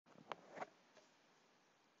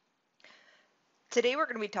Today we're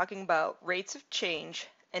going to be talking about rates of change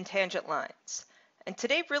and tangent lines. And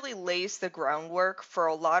today really lays the groundwork for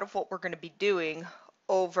a lot of what we're going to be doing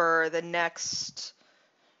over the next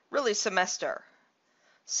semester.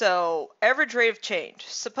 So average rate of change.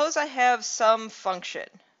 Suppose I have some function.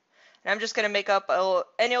 And I'm just going to make up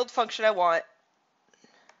any old function I want.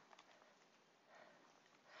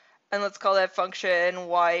 And let's call that function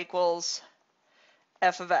y equals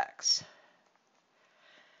f of x.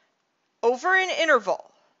 Over an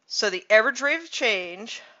interval. So the average rate of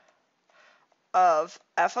change of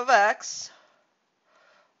f of x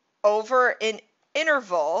over an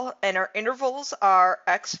interval, and our intervals are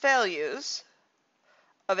x values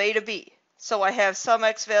of a to b. So I have some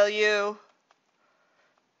x value,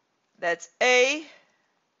 that's a,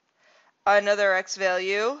 another x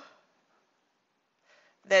value,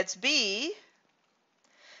 that's b.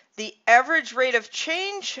 The average rate of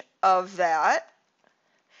change of that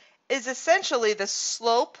is essentially the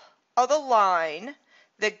slope of the line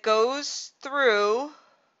that goes through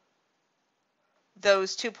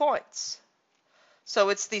those 2 points. So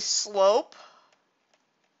it's the slope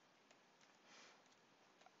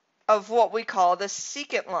of what we call the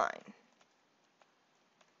secant line.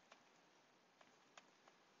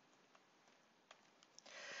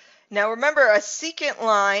 Now remember, a secant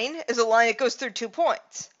line is a line that goes through 2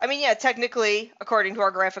 points. I mean, yeah, technically, according to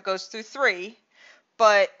our graph, it goes through 3,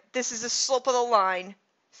 but this is the slope of the line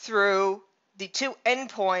through the 2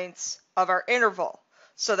 endpoints of our interval.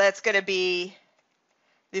 So that's going to be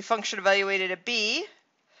the function evaluated at b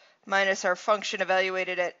minus our function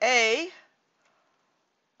evaluated at a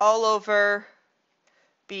all over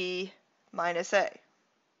b minus a.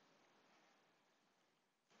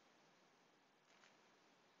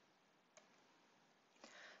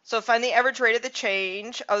 So find the average rate of the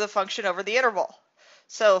change of the function over the interval.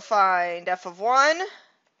 So find f of 1,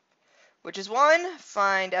 which is 1,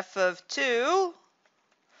 find f of 2,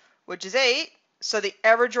 which is 8. So the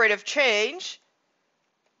average rate of change,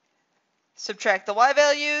 subtract the y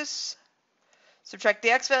values, subtract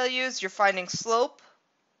the x values, you're finding slope.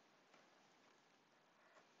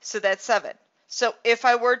 So that's 7. So if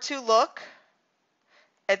I were to look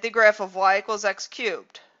at the graph of y equals x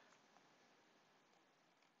cubed,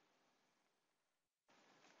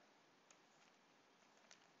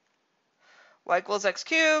 y equals x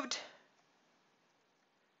cubed,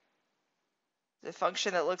 the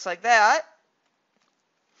function that looks like that.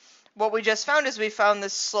 What we just found is we found the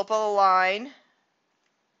slope of the line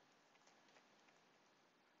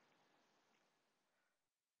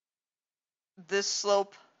this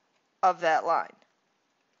slope of that line.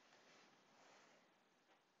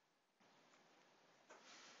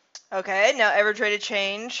 Okay, now average rate of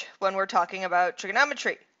change when we're talking about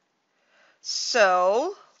trigonometry.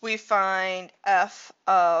 So we find f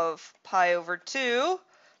of pi over 2,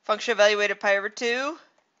 function evaluated pi over 2,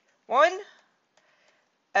 1,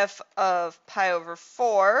 f of pi over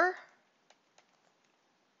 4,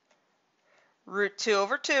 root 2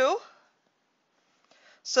 over 2.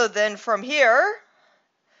 So then from here,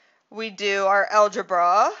 we do our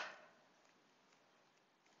algebra.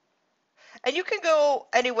 And you can go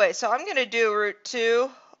any way. So I'm going to do root 2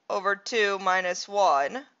 over 2 minus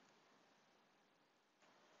 1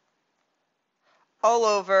 all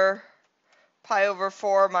over pi over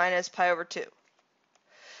 4 minus pi over 2.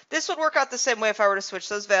 This would work out the same way if I were to switch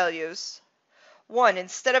those values. 1,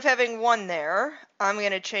 instead of having 1 there, I'm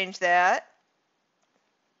going to change that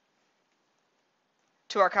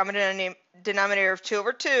to our common denominator of 2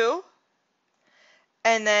 over 2.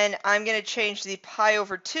 And then I'm going to change the pi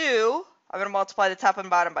over 2. I'm going to multiply the top and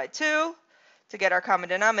bottom by 2 to get our common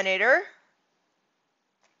denominator.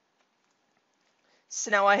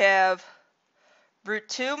 So now I have root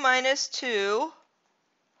 2 minus 2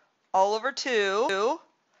 all over 2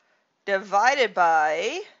 divided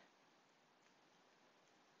by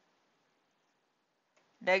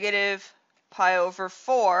negative pi over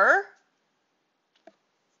 4.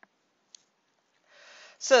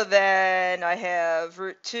 So then I have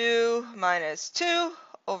root 2 minus 2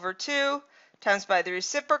 over 2 times by the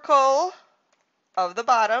reciprocal of the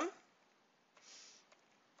bottom.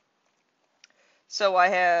 So I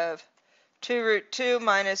have 2 root 2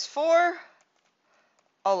 minus 4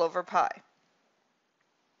 all over pi.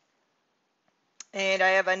 And I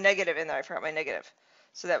have a negative in there. I forgot my negative.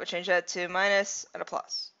 So that would change that to minus and a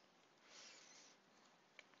plus.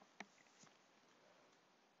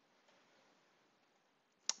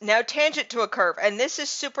 Now tangent to a curve, and this is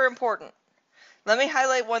super important. Let me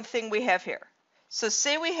highlight one thing we have here. So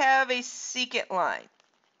say we have a secant line.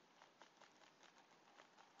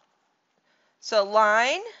 So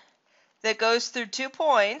line that goes through 2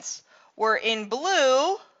 points Where in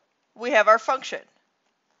blue, we have our function.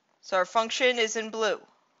 So our function is in blue.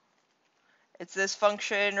 It's this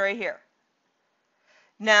function right here.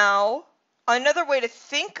 Now, another way to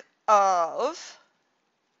think of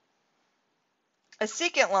a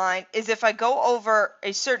secant line is if I go over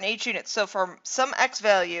a certain h unit. So from some x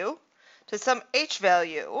value to some h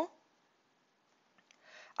value,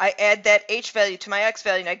 I add that h value to my x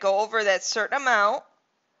value, and I go over that certain amount.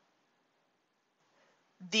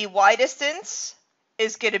 The y distance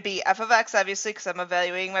is going to be f of x, obviously, because I'm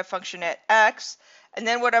evaluating my function at x, and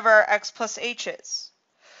then whatever our x plus h is.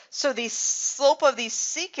 So the slope of the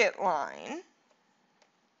secant line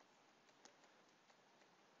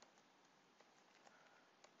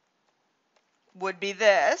would be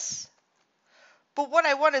this. But what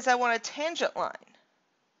I want is I want a tangent line.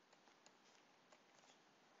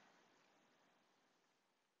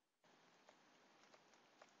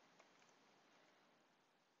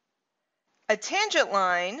 A tangent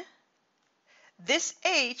line, this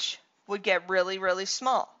h would get really, really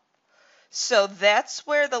small. So that's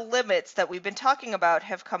where the limits that we've been talking about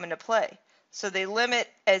have come into play. So they limit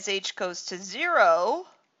as h goes to 0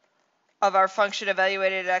 of our function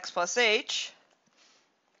evaluated at x plus h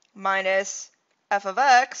minus f of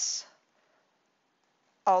x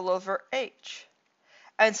all over h.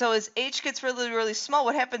 And so as h gets really, really small,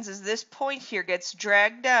 what happens is this point here gets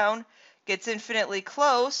dragged down, gets infinitely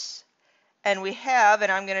close, and we have,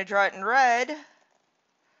 and I'm going to draw it in red,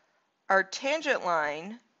 our tangent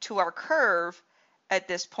line to our curve at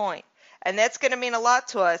this point. And that's going to mean a lot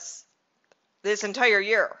to us this entire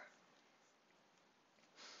year.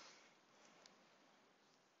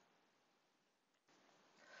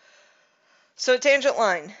 So a tangent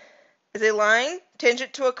line is a line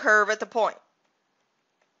tangent to a curve at the point.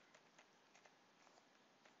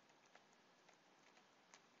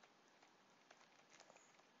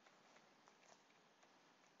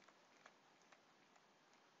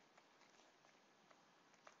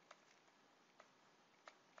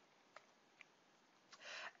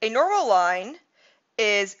 A normal line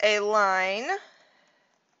is a line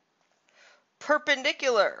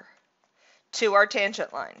perpendicular to our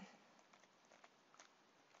tangent line.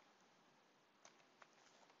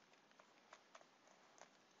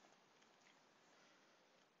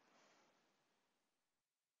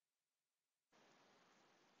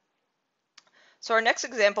 So our next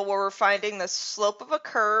example, where we're finding the slope of a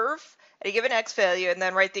curve at a given x value and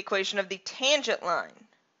then write the equation of the tangent line.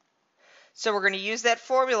 So we're going to use that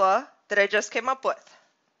formula that I just came up with.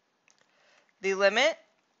 The limit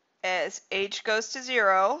as h goes to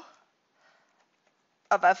 0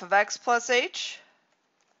 of f of x plus h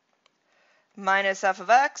minus f of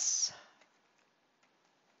x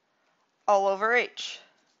all over h.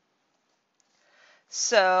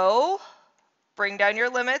 So bring down your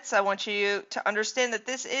limits. I want you to understand that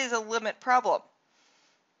this is a limit problem.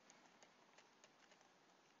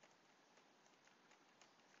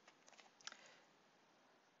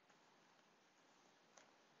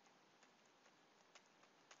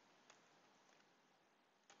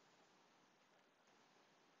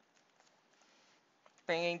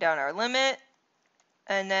 Bringing down our limit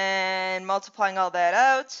and then multiplying all that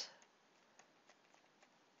out.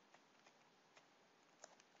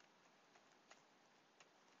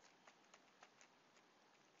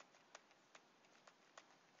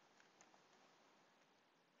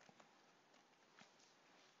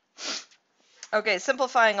 Okay,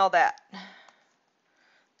 simplifying all that.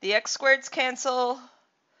 The x squareds cancel,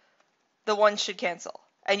 the 1 should cancel.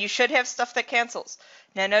 And you should have stuff that cancels.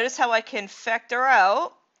 Now notice how I can factor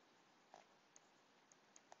out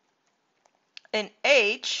an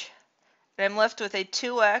h, and I'm left with a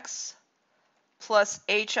 2x plus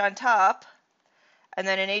h on top, and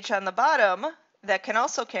then an h on the bottom that can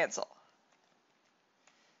also cancel.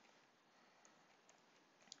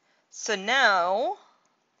 So now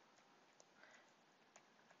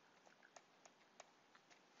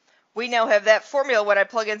we now have that formula. When I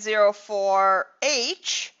plug in 0 for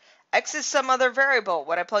h, x is some other variable.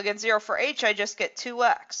 When I plug in 0 for h, I just get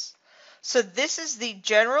 2x. So this is the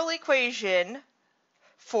general equation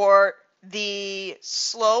for the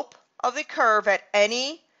slope of the curve at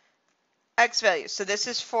any x value. So this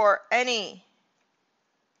is for any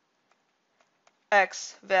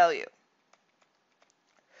x value.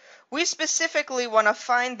 We specifically want to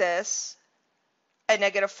find this at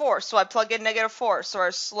 -4. So I plug in -4. So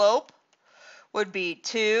our slope would be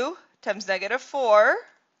 2 times -4,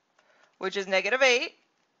 which is -8.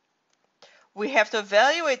 We have to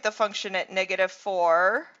evaluate the function at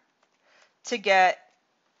 -4 to get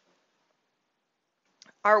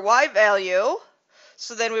our y value.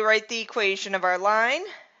 So then we write the equation of our line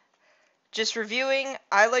Just reviewing,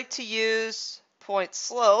 I like to use point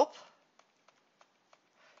slope.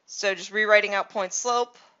 So just rewriting out point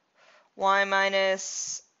slope, y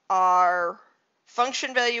minus our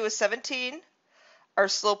function value is 17, our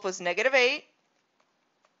slope was -8.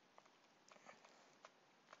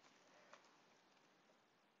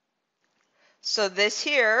 So this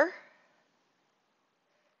here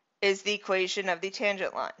is the equation of the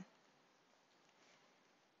tangent line.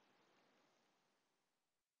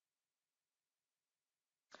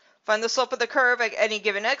 Find the slope of the curve at any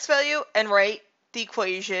given x value and write the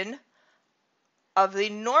equation of the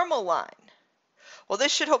normal line. Well,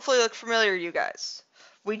 this should hopefully look familiar to you guys.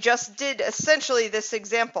 We just did essentially this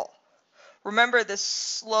example. Remember, the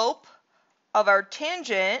slope of our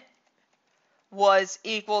tangent was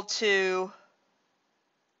equal to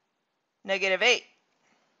 -8.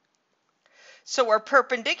 So our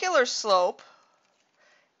perpendicular slope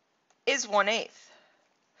is 1/8.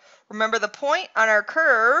 Remember, the point on our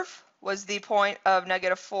curve was the point of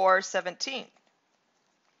 -4, 17.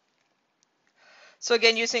 So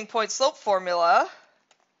again, using point slope formula,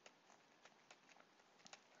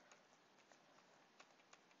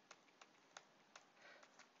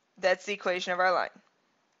 that's the equation of our line.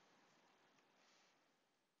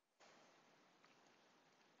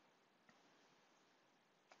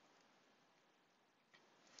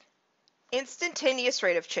 Instantaneous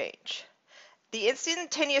rate of change. The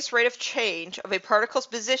instantaneous rate of change of a particle's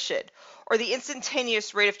position, or the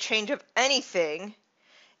instantaneous rate of change of anything,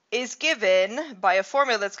 is given by a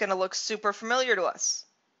formula that's going to look super familiar to us.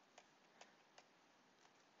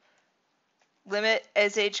 Limit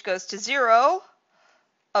as h goes to 0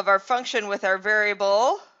 of our function with our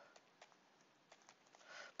variable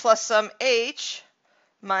plus some h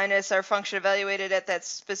minus our function evaluated at that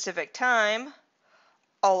specific time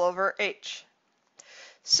all over h.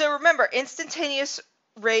 So remember, instantaneous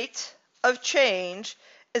rate of change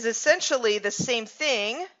is essentially the same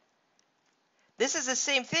thing. This is the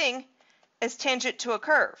same thing as tangent to a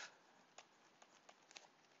curve.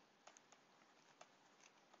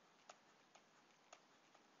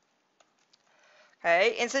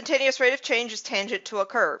 Okay, instantaneous rate of change is tangent to a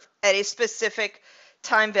curve at a specific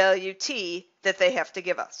time value t that they have to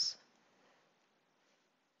give us.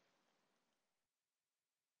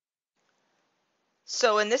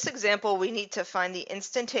 So in this example, we need to find the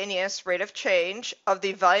instantaneous rate of change of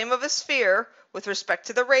the volume of a sphere with respect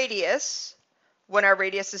to the radius when our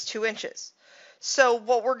radius is 2 inches. So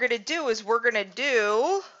what we're going to do is we're going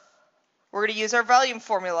to use our volume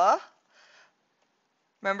formula.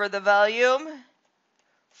 Remember the volume,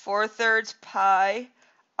 4/3 pi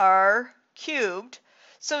r cubed.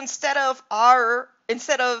 So instead of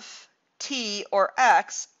t or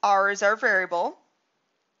x, r is our variable.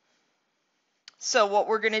 So what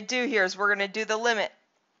we're going to do here is we're going to do the limit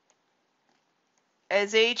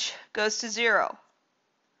as h goes to 0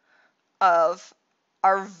 of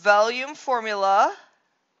our volume formula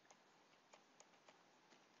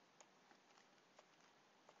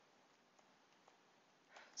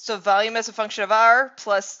so volume as a function of r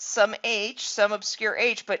plus some h, some obscure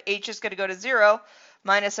h, but h is going to go to 0,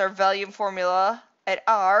 minus our volume formula at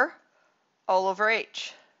r all over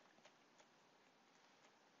h.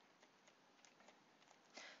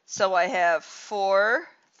 So I have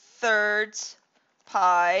 4/3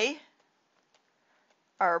 pi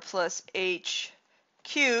r plus h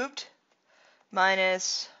cubed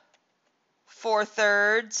minus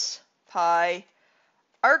 4/3 pi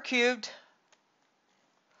r cubed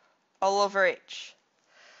all over h.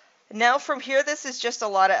 Now from here, this is just a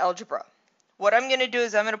lot of algebra. What I'm going to do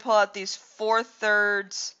is I'm going to pull out these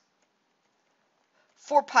 4/3,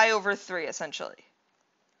 4 pi over 3 essentially.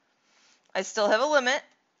 I still have a limit.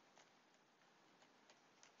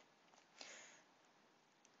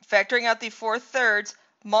 Factoring out the 4/3,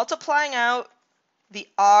 multiplying out the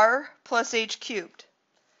r plus h cubed.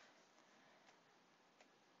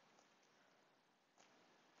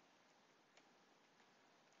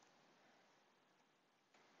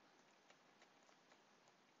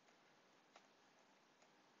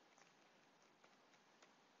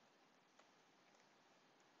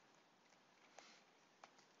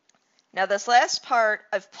 Now this last part,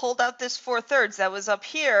 I've pulled out this 4/3. That was up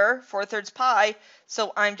here, 4/3 pi,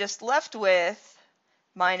 so I'm just left with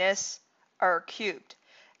minus r cubed.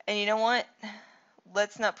 And you know what?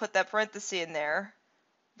 Let's not put that parenthesis in there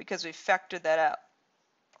because we factored that out.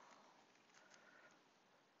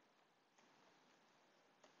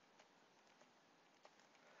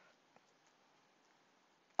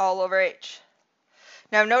 All over h.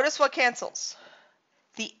 Now notice what cancels.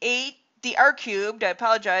 The r cubed, I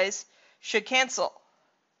apologize, should cancel.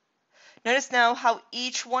 Notice now how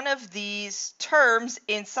each one of these terms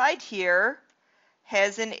inside here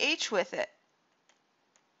has an h with it.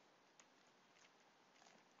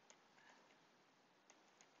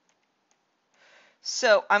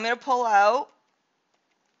 So I'm going to pull out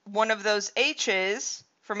one of those h's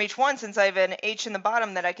from each one, since I have an h in the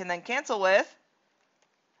bottom that I can then cancel with.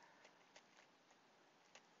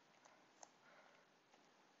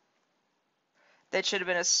 That should have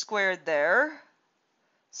been a squared there.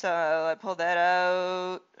 So I pull that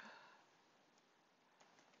out.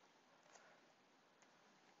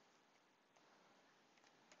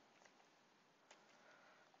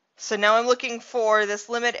 So now I'm looking for this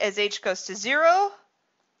limit as h goes to 0.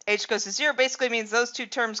 H goes to 0 basically means those two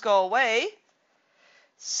terms go away.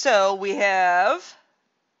 So we have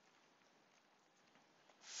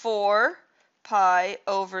 4 pi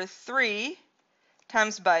over 3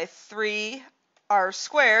 times by 3r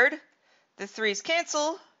squared. The 3's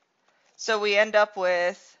cancel, so we end up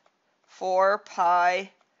with 4 pi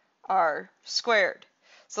r squared.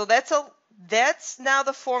 So that's now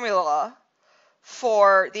the formula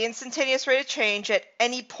for the instantaneous rate of change at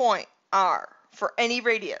any point r, for any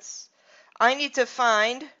radius. I need to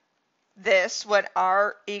find this when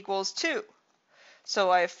r equals 2. So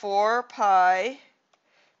I have 4 pi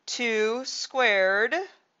 2 squared,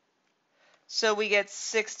 so we get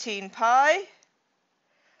 16 pi.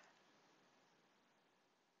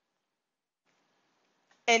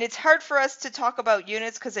 And it's hard for us to talk about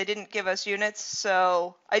units because they didn't give us units.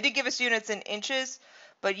 So I did give us units in inches,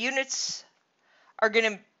 but units are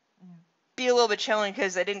going to be a little bit challenging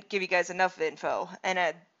because I didn't give you guys enough info. And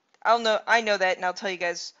I know that, and I'll tell you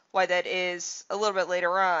guys why that is a little bit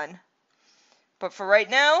later on. But for right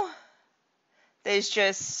now, there's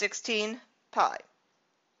just 16 pi.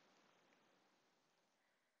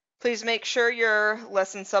 Please make sure your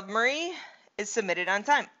lesson summary is submitted on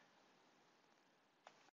time.